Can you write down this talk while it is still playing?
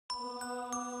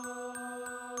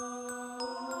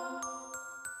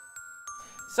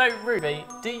So, Ruby,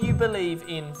 do you believe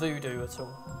in voodoo at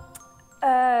all?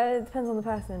 It depends on the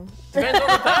person. Depends on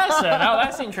the person. Oh,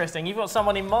 that's interesting. You've got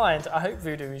someone in mind. I hope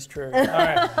voodoo is true. All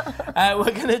right.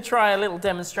 We're going to try a little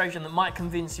demonstration that might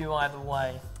convince you either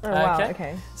way. Oh, wow,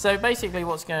 okay. So basically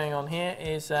what's going on here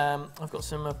is I've got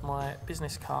some of my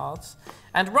business cards.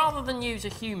 And rather than use a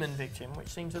human victim, which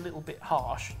seems a little bit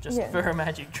harsh, just for a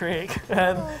magic trick,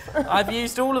 I've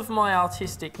used all of my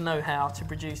artistic know-how to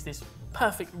produce this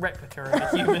perfect replica of a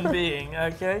human being,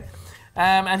 okay?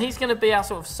 And he's going to be our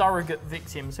sort of surrogate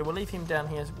victim, so we'll leave him down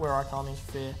here where I can't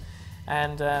interfere.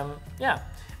 And yeah,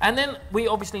 and then we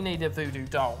obviously need a voodoo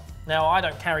doll. Now, I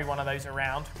don't carry one of those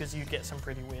around because you get some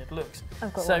pretty weird looks.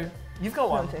 I've got one. You've got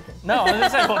one? No, I was going to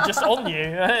say, well, just on you.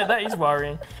 That is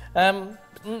worrying.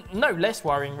 No less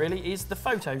worrying, really, is the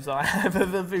photos that I have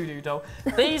of a voodoo doll.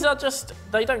 These are just,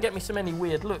 they don't get me so many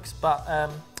weird looks,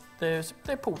 but they're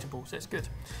portable, so it's good.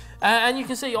 And you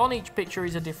can see on each picture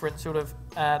is a different sort of,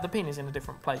 the penis in a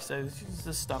different place. So it's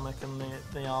the stomach and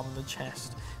the arm and the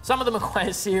chest. Some of them are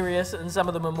quite serious and some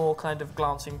of them are more kind of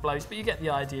glancing blows, but you get the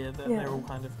idea that they're all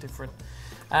kind of different.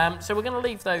 So we're going to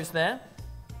leave those there.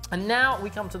 And now we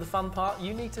come to the fun part.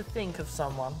 You need to think of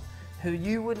someone who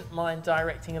you wouldn't mind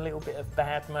directing a little bit of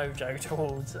bad mojo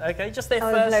towards, okay? Just their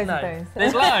first name.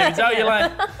 There's loads. Oh, you're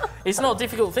like, it's not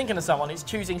difficult thinking of someone, it's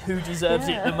choosing who deserves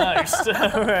it the most.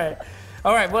 All right.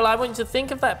 All right, well, I want you to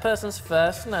think of that person's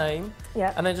first name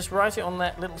and then just write it on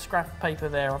that little scrap of paper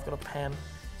there. I've got a pen,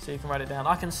 so you can write it down.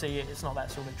 I can see it, it's not that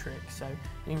sort of trick, so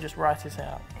you can just write it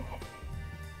out.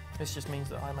 This just means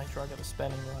that I make sure I get the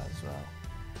spelling right as well.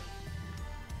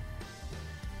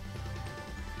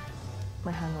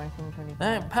 My handwriting's really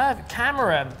bad. Perfect.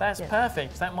 Cameron, that's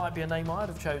perfect. That might be a name I'd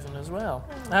have chosen as well.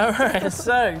 All right,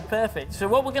 so perfect. So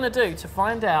what we're going to do to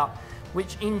find out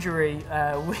which injury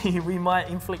we might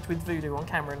inflict with voodoo on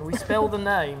Cameron, we spell the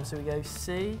name. So we go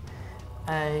C-A-M-E-R-O,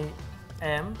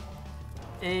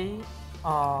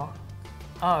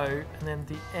 and then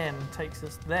the N takes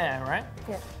us there, right?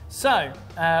 Yeah. So,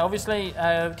 obviously,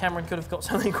 Cameron could have got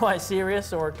something quite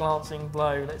serious or a glancing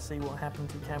blow. Let's see what happened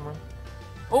to Cameron.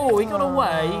 Oh, he got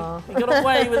away. He got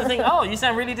away with the thing. Oh, you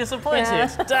sound really disappointed.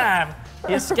 Yeah. Damn.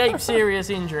 He escaped serious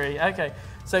injury. Okay,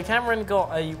 so Cameron got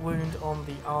a wound on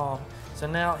the arm. So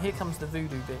now here comes the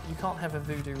voodoo bit. You can't have a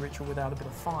voodoo ritual without a bit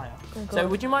of fire. Oh, so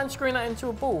would you mind screwing that into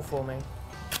a ball for me?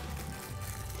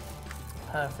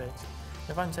 Perfect.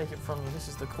 If I can take it from you, this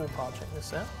is the cool part. Check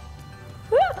this out.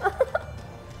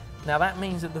 Now that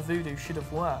means that the voodoo should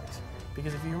have worked.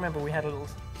 Because if you remember, we had a little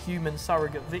human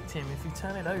surrogate victim. If you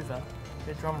turn it over,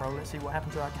 a drum roll, let's see what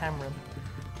happened to our Cameron.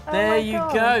 There you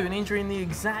go, an injury in the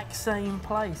exact same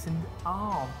place, in the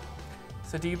arm.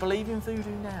 So do you believe in voodoo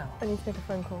now? I need to make a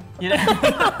phone call. You know,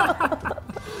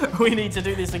 we need to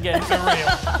do this again for real.